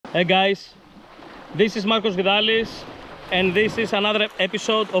Hey guys, this is Markos Vidalis and this is another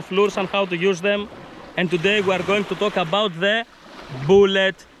episode of lures and how to use them, and today we are going to talk about the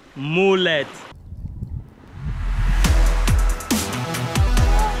Bullet Mullet.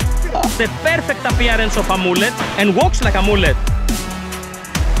 The perfect appearance of a mullet and walks like a mullet.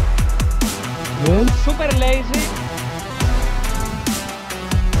 Super lazy.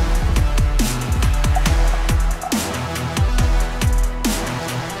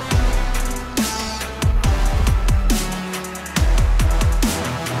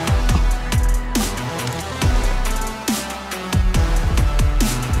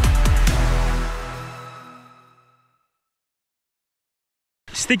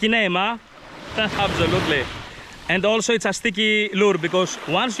 Sticky name, huh? Absolutely. And also it's a sticky lure because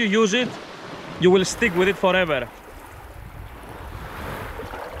once you use it, you will stick with it forever.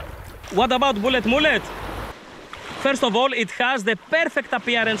 What about Bullet Mullet? First of all, it has the perfect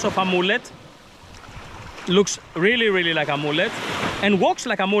appearance of a mullet. Looks really like a mullet and walks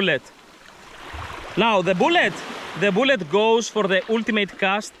like a mullet. Now the bullet goes for the ultimate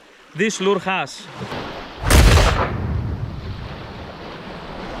cast this lure has.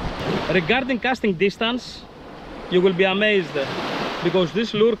 Regarding casting distance, you will be amazed because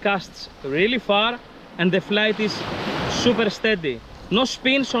this lure casts really far and the flight is super steady. No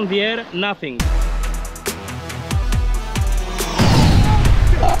spins on the air, nothing.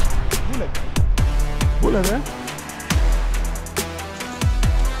 Bullet, eh?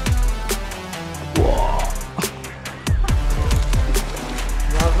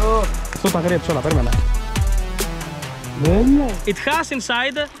 Αυτό τα γρέψω όλα, περίμενα. It has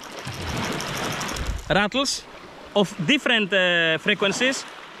inside rattles of different frequencies,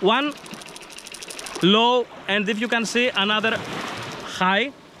 one low and, if you can see, another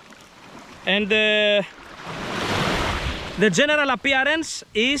high, and the general appearance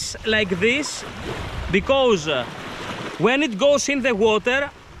is like this because when it goes in the water,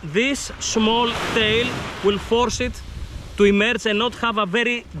 this small tail will force it to emerge and not have a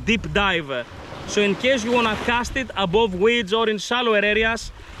very deep dive. So in case you want to cast it above weeds or in shallower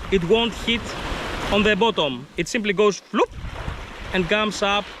areas, it won't hit on the bottom. It simply goes floop and comes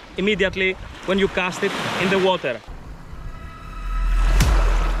up immediately when you cast it in the water.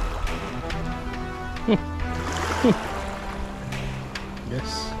 Yes.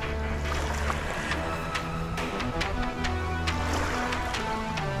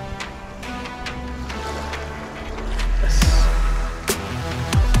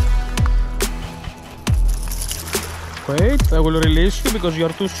 Wait, I will release you because you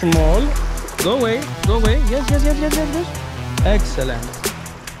are too small. Go away, go away. Yes. Excellent.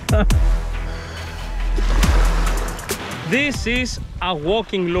 This is a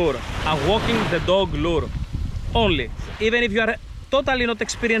walking lure, a walking the dog lure only. Even if you are totally not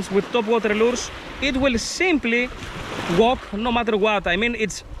experienced with topwater lures, it will simply walk no matter what. I mean,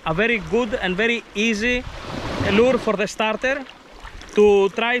 it's a very good and very easy lure for the starter to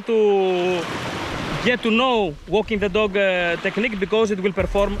try to get to know walking the dog technique, because it will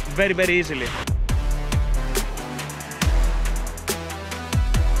perform very easily.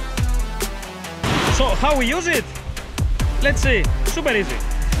 So how we use it? Let's see. Super easy.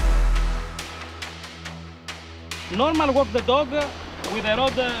 Normal walk the dog with the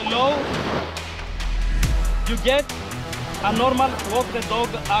rod low. You get a normal walk the dog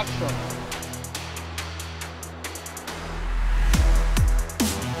action.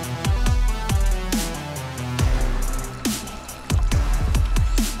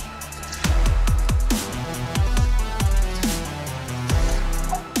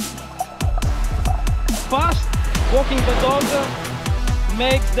 Fast walking the dog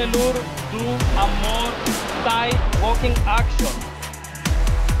makes the lure do a more tight walking action.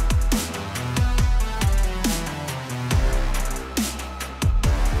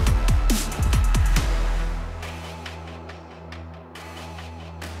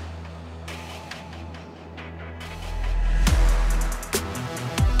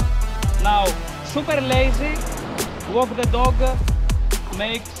 Now, super lazy walk the dog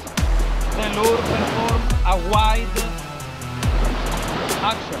makes the lure perform a wide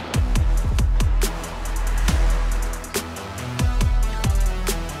action.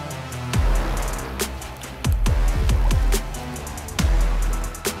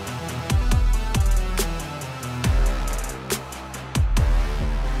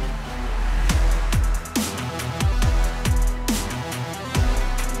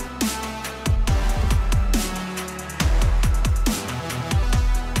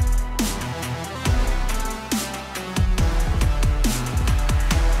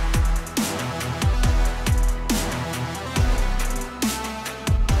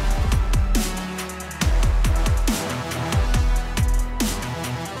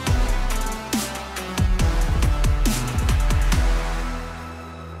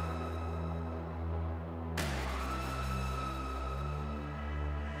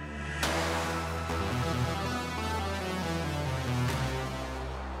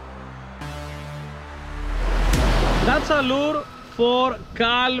 That's a lure for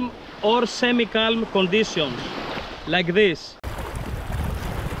calm or semi-calm conditions, like this.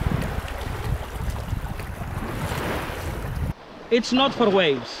 It's not for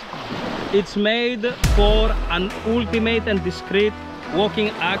waves. It's made for an ultimate and discreet walking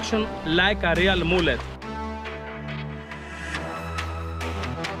action like a real mullet.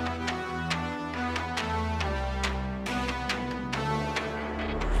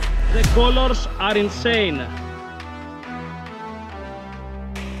 The colors are insane.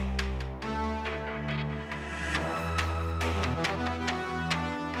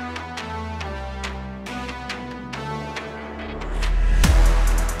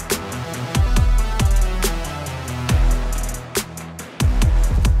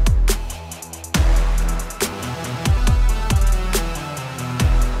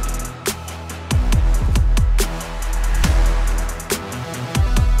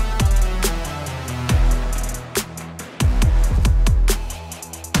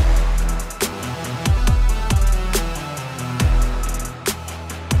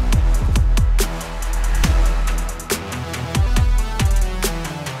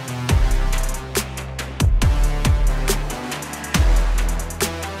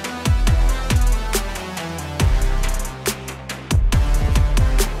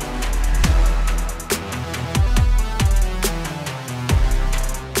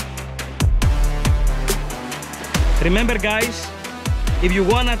 Remember guys, if you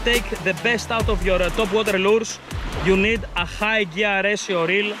wanna take the best out of your topwater lures, you need a high gear ratio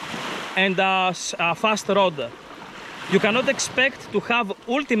reel and a fast rod. You cannot expect to have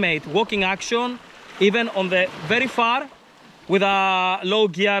ultimate walking action even on the very far with a low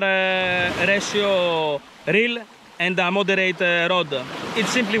gear ratio reel and a moderate rod. It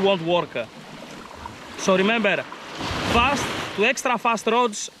simply won't work. So remember, fast to extra fast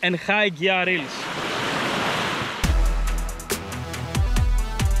rods and high gear reels.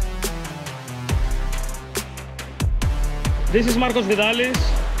 This is Markos Vidalis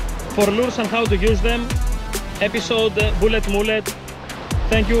for lures and how to use them. Episode Bullet Mullet.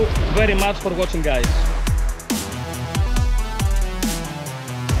 Thank you very much for watching guys.